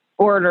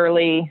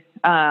orderly.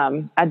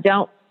 There's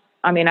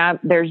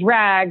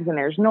rags and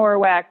there's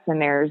Norwex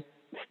and there's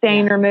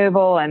stain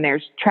removal and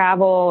there's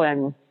travel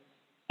and,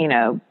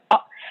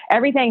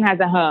 everything has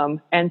a home.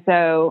 And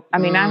so, I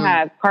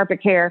have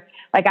carpet care.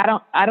 Like, I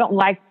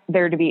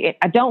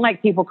don't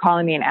like people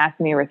calling me and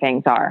asking me where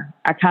things are.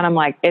 I kind of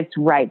like, it's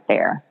right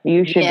there.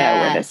 You should know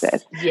where this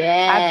is.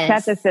 Yes.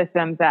 I've set the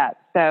systems up.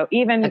 So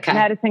even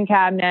medicine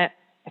cabinet.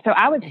 So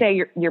I would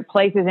say your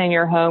places in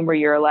your home where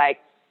you're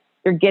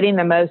getting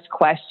the most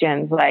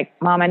questions, like,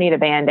 Mom, I need a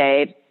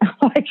Band-Aid.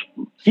 Like,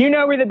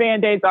 where the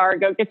Band-Aids are,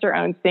 go get your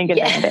own stinking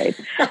Band-Aid.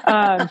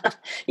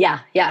 Yeah.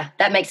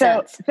 That makes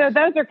sense. So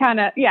those are kind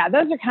of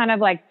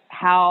like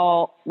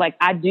how, like,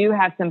 I do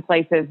have some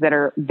places that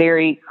are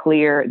very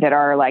clear that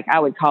are like, I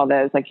would call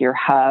those like your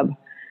hub,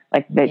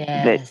 like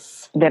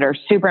that are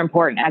super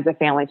important as a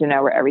family to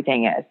know where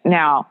everything is.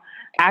 Now,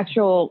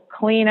 actual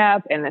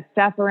cleanup and the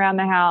stuff around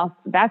the house,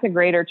 that's a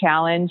greater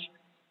challenge.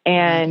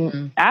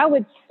 And I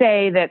would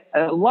say that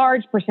a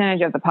large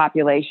percentage of the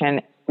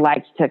population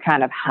likes to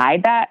kind of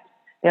hide that.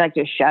 They like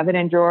to shove it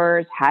in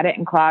drawers, hide it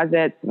in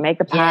closets, make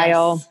a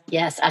pile.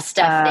 Yes. I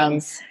stuff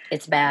things.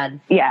 It's bad.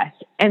 Yes.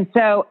 And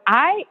so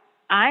I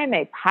am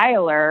a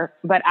piler,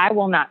 but I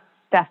will not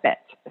stuff it.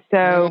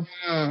 So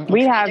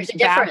we have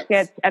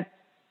baskets.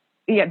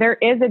 There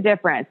is a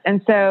difference.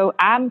 And so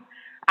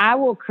I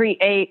will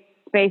create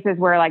spaces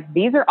where, like,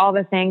 these are all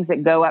the things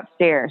that go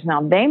upstairs.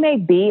 Now, they may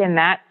be in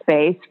that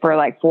space for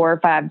like 4 or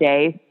 5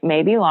 days,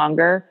 maybe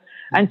longer,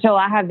 until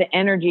I have the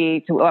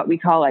energy to what we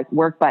call like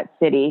work butt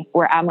city,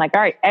 where I'm like,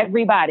 all right,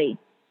 everybody,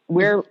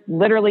 you're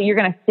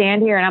going to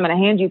stand here and I'm going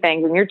to hand you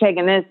things, and you're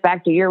taking this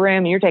back to your room,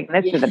 and you're taking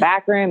this to the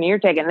back room, and you're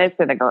taking this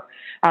to I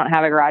don't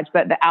have a garage,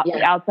 but the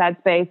outside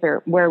space,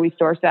 or where we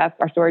store stuff,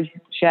 our storage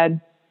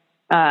shed.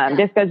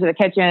 This goes to the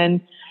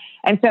kitchen.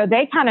 And so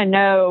they kind of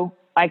know,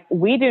 like,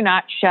 we do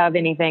not shove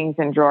anything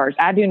in drawers.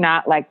 I do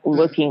not like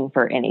looking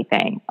for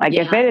anything. Like,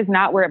 if it is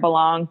not where it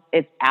belongs,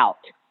 it's out.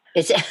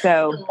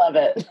 So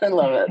I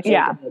love it.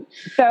 Yeah.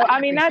 So,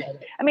 I'm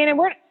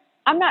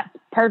not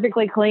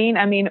perfectly clean.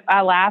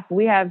 I laugh.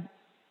 We have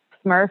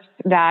Smurfs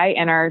dye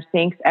in our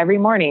sinks every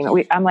morning.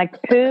 I'm like,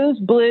 who's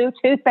blue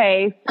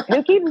toothpaste?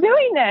 Who keeps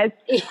doing this?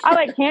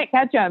 I can't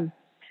catch them.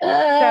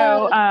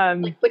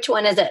 Which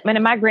one is it?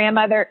 My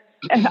grandmother,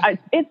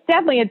 it's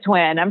definitely a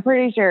twin. I'm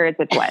pretty sure it's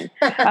a twin.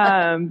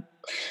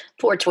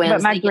 Poor twins.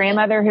 But my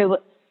grandmother,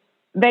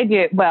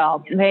 they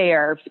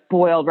are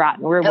spoiled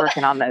rotten. We're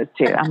working on those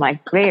too. I'm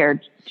like, they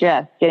are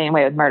just getting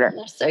away with murder.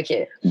 They're so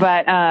cute.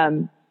 But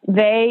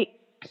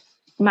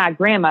my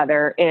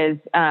grandmother is,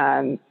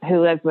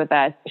 who lives with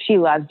us, she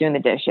loves doing the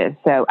dishes.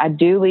 So I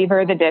do leave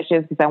her the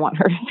dishes because I want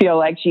her to feel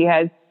like she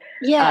has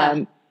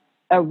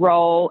a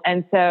role.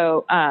 And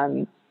so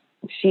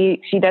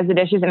she does the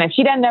dishes. And if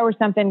she doesn't know where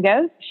something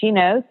goes, she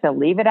knows to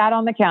leave it out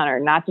on the counter,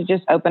 not to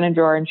just open a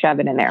drawer and shove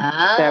it in there.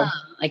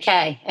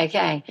 Okay.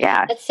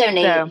 Yeah. That's so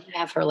neat to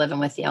have her living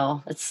with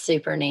y'all. That's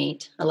super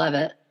neat. I love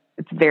it.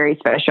 It's very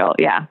special.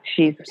 Yeah.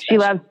 She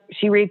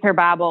reads her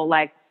Bible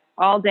like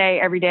all day,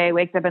 every day,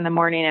 wakes up in the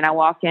morning, and I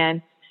walk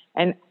in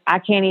and I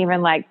can't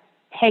even like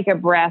take a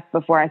breath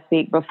before I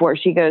speak, before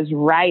she goes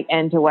right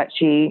into what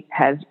she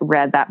has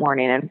read that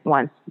morning and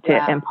wants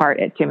to impart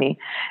it to me.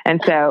 And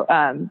so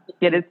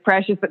it is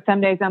precious, but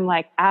some days I'm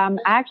like, I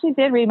actually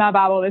did read my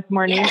Bible this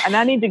morning and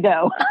I need to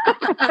go.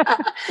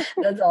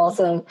 That's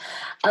awesome.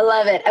 I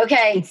love it.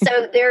 Okay.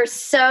 So there's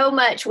so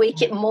much we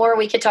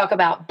could talk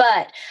about,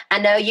 but I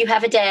know you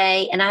have a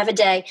day and I have a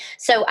day.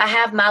 So I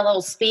have my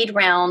little speed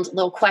round,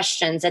 little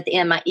questions at the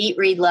end, my Eat,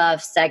 Read,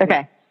 Love segment.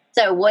 Okay.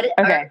 So what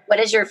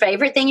is your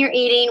favorite thing you're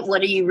eating?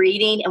 What are you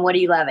reading? And what are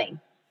you loving?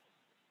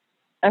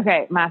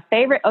 Okay. My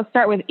favorite, let's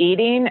start with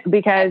eating,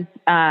 because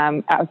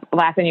I was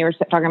laughing. You were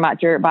talking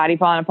about your body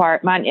falling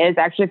apart. Mine is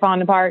actually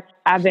falling apart.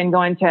 I've been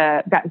gotten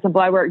some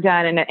blood work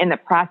done, and in the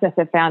process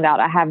have found out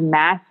I have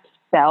mast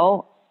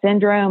cell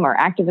syndrome or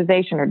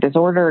activization or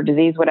disorder or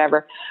disease,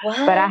 whatever. What?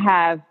 But I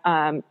have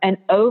an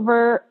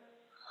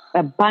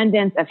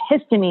overabundance of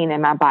histamine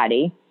in my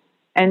body.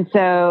 And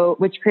so,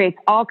 which creates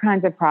all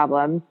kinds of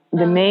problems.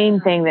 The main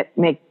thing that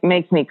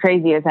makes me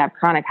crazy is I have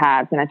chronic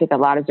hives, and I take a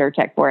lot of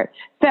Zyrtec for it.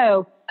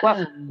 So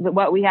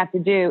what we have to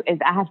do is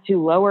I have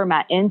to lower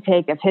my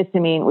intake of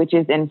histamine, which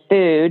is in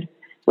food,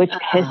 which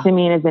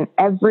histamine is in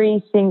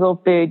every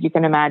single food you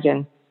can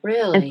imagine.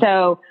 Really? And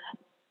so,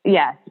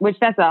 yes, which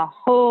that's a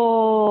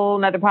whole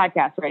nother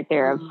podcast right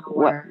there of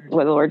what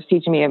the Lord's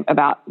teaching me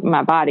about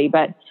my body.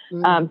 But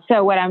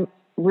so what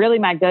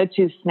my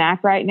go-to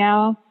snack right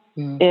now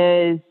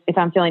is, if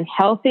I'm feeling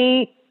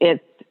healthy,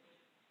 it's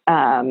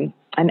an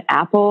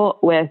apple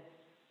with,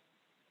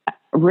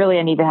 really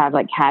I need to have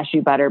like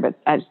cashew butter, but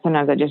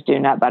sometimes I just do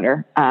nut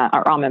butter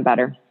or almond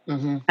butter.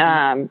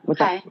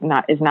 which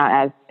is not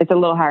as, it's a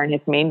little higher in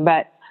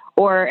histamine,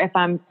 or if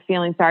I'm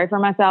feeling sorry for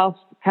myself,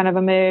 kind of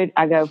a mood,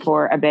 I go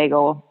for a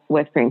bagel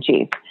with cream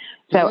cheese.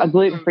 So a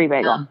gluten-free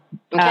bagel.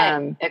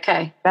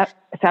 Okay. So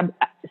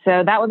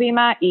that would be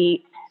my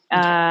eat.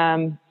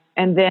 And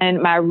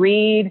then my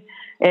read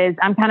is,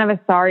 I'm kind of a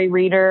sorry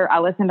reader. I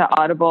listen to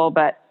Audible,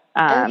 but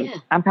I'm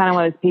kind of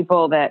one of those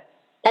people that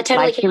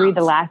totally likes to read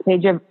the last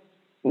page of.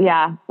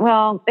 Yeah,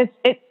 well,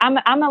 I'm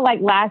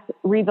a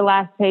read the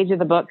last page of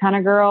the book kind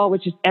of girl,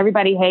 which is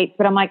everybody hates.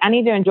 But I'm like, I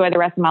need to enjoy the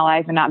rest of my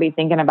life and not be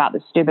thinking about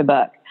the stupid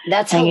book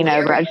that's hanging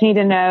over. I just need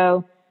to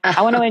know.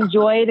 I want to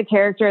enjoy the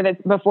character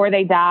that's before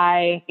they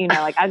die.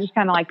 Like I just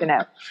kind of like to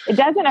know. It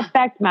doesn't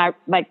affect my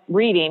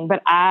reading,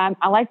 but I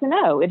like to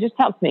know. It just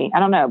helps me. I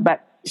don't know,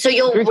 but so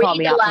you'll read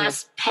the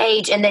last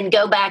page and then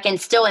go back and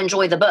still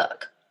enjoy the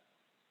book.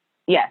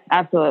 Yes,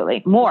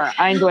 absolutely. More.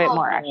 I enjoy it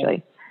more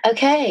actually.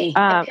 Okay.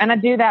 And I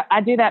do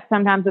that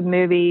sometimes with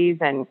movies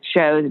and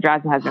shows. It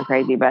drives my husband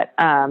crazy, but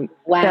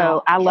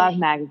so I love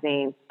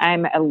magazines.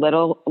 I'm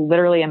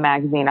literally a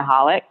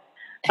magazine-aholic.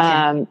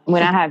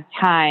 When I have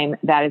time,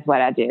 that is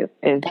what I do.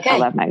 I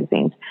love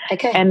magazines.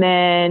 Okay. And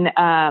then,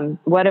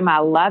 what am I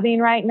loving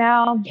right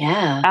now?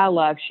 Yeah. I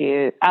love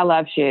shoes. I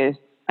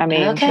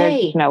mean, there's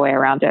just no way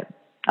around it.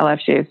 I love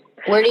shoes.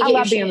 Where do you get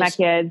your shoes? being with my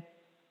kids.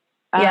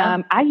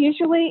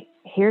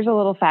 Here's a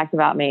little fact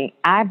about me.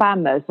 I buy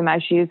most of my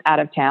shoes out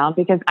of town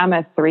because I'm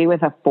a 3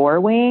 with a 4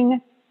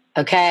 wing.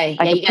 Okay.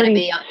 Yeah, you got to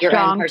be your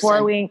own person.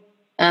 4 wing.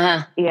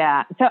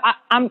 Yeah. So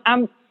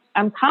I'm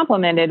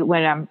complimented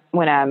when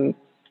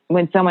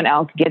someone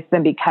else gets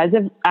them because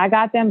I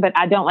got them, but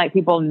I don't like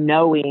people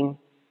knowing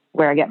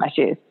where I get my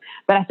shoes.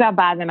 But I still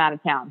buy them out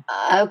of town.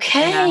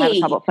 Okay. And I have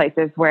a couple of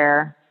places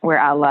where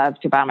I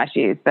love to buy my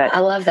shoes. But I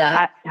love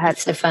that.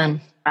 That's so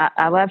fun.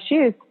 I love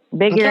shoes.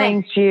 Big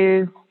earrings,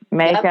 shoes,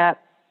 makeup.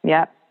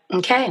 Yep.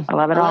 Okay. I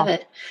love it all. I love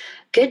it.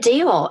 Good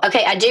deal.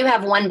 Okay. I do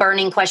have one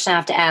burning question I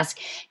have to ask.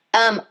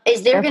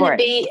 Is there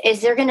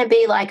going to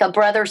be like a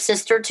brother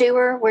sister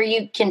tour where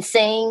you can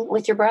sing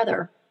with your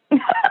brother?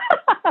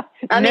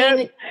 I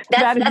mean,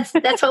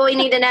 that's what we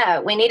need to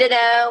know. We need to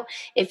know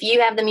if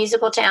you have the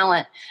musical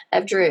talent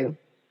of Drew.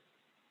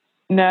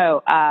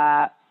 No,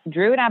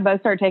 Drew and I both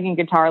started taking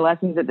guitar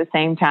lessons at the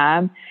same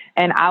time.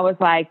 And I was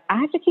like,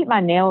 I have to keep my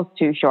nails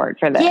too short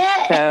for this.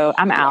 Yeah. So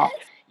I'm out.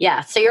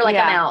 Yeah. So you're like,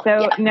 I'm out.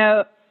 So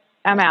no,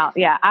 I'm out.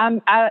 Yeah.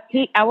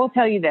 I will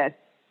tell you this.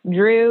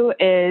 Drew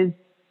is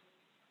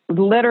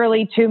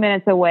literally 2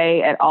 minutes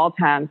away at all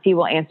times. He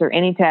will answer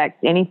any text,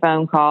 any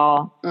phone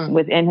call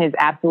within his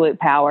absolute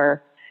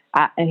power.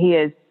 And he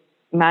is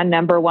my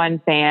number one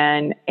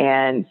fan.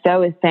 And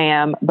so is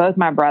Sam. Both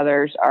my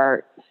brothers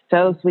are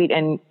so sweet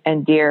and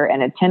dear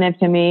and attentive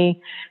to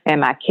me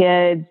and my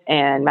kids,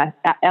 and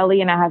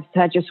Ellie and I have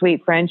such a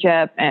sweet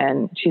friendship,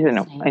 and she's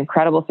an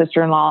incredible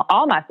sister-in-law.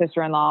 All my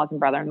sister-in-laws and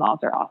brother-in-laws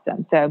are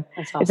awesome. So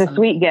It's a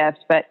sweet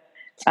gift, but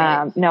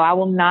no, I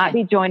will not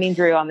be joining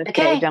Drew on the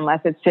stage unless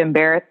it's to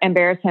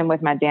embarrass him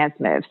with my dance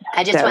moves.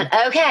 I just went,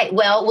 okay,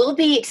 well, we'll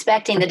be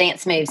expecting the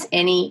dance moves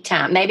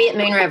anytime, maybe at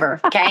Moon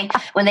River, okay,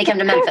 when they come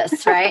to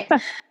Memphis, right?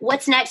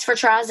 What's next for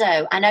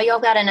Trizo? I know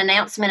y'all got an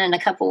announcement in a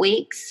couple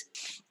weeks.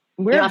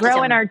 We're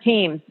growing our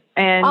teams,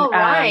 and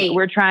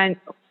we're trying.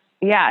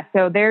 Yeah,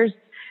 so there's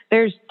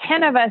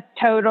 10 of us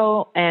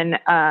total, and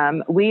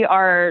we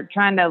are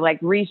trying to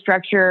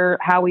restructure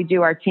how we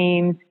do our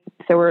teams.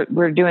 So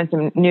we're doing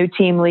some new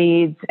team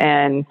leads,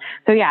 and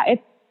so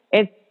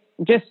it's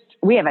just,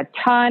 we have a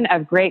ton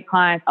of great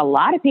clients. A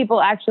lot of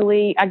people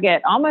actually, I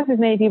get almost as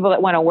many people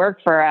that want to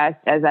work for us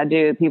as I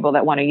do people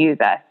that want to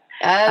use us.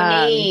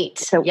 Oh, neat.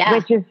 So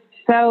which is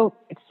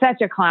it's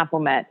such a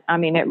compliment. I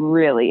mean, it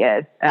really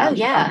is. Y'all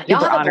have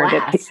a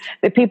blast.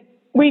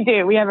 We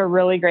do. We have a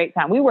really great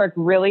time. We work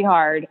really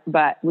hard,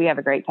 but we have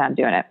a great time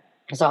doing it.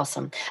 It's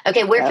awesome.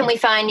 Okay, where can we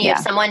find you? If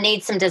someone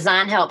needs some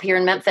design help here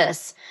in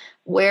Memphis,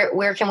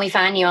 where can we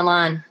find you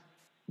online?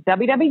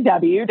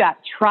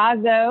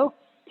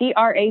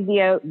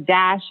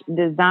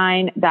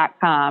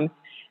 www.trazo-design.com.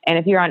 And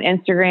if you're on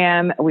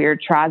Instagram, we're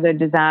Trazo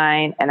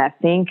Design. And I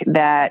think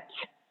that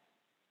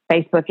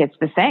Facebook, it's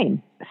the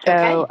same.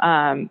 So,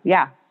 I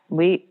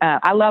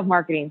love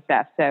marketing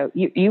stuff. So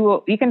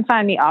you can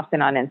find me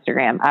often on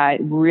Instagram. I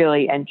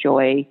really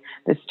enjoy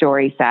the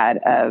story side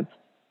of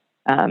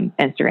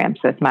Instagram.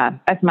 So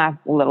that's my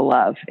little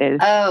love is.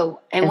 Oh,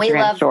 and Instagram we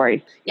love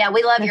stories. Yeah,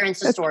 we love your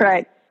Insta stories.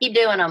 Right. Keep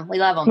doing them. We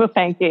love them. Well,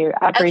 thank you.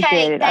 I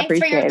appreciate it. Thanks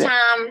for your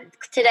time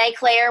today,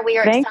 Claire. We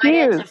are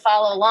excited to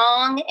follow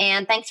along,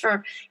 and thanks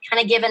for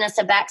kind of giving us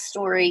a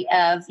backstory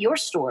of your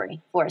story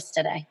for us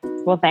today.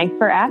 Well, thanks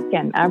for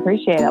asking. I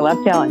appreciate it. I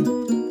love telling.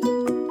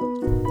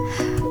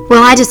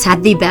 Well, I just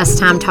had the best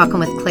time talking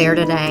with Claire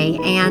today.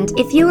 And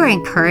if you are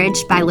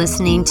encouraged by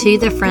listening to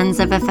the Friends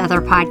of a Feather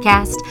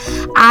podcast,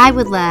 I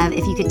would love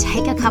if you could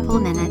take a couple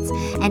of minutes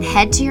and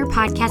head to your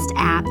podcast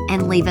app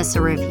and leave us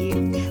a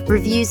review.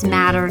 Reviews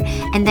matter,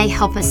 and they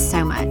help us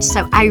so much.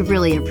 So I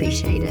really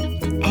appreciate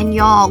it. And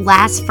y'all,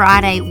 last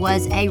Friday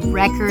was a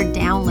record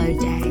download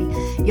day.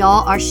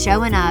 Y'all are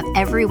showing up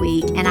every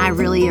week, and I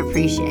really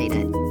appreciate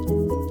it.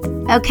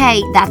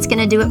 Okay, that's going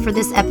to do it for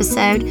this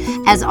episode.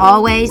 As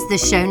always, the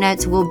show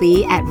notes will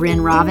be at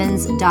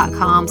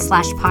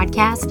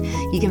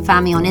renrobbins.com/podcast. You can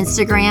find me on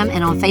Instagram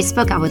and on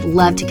Facebook. I would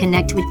love to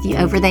connect with you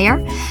over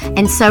there.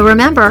 And so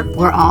remember,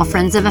 we're all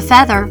friends of a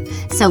feather,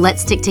 so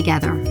let's stick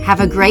together.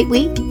 Have a great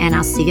week, and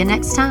I'll see you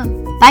next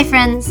time. Bye,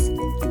 friends.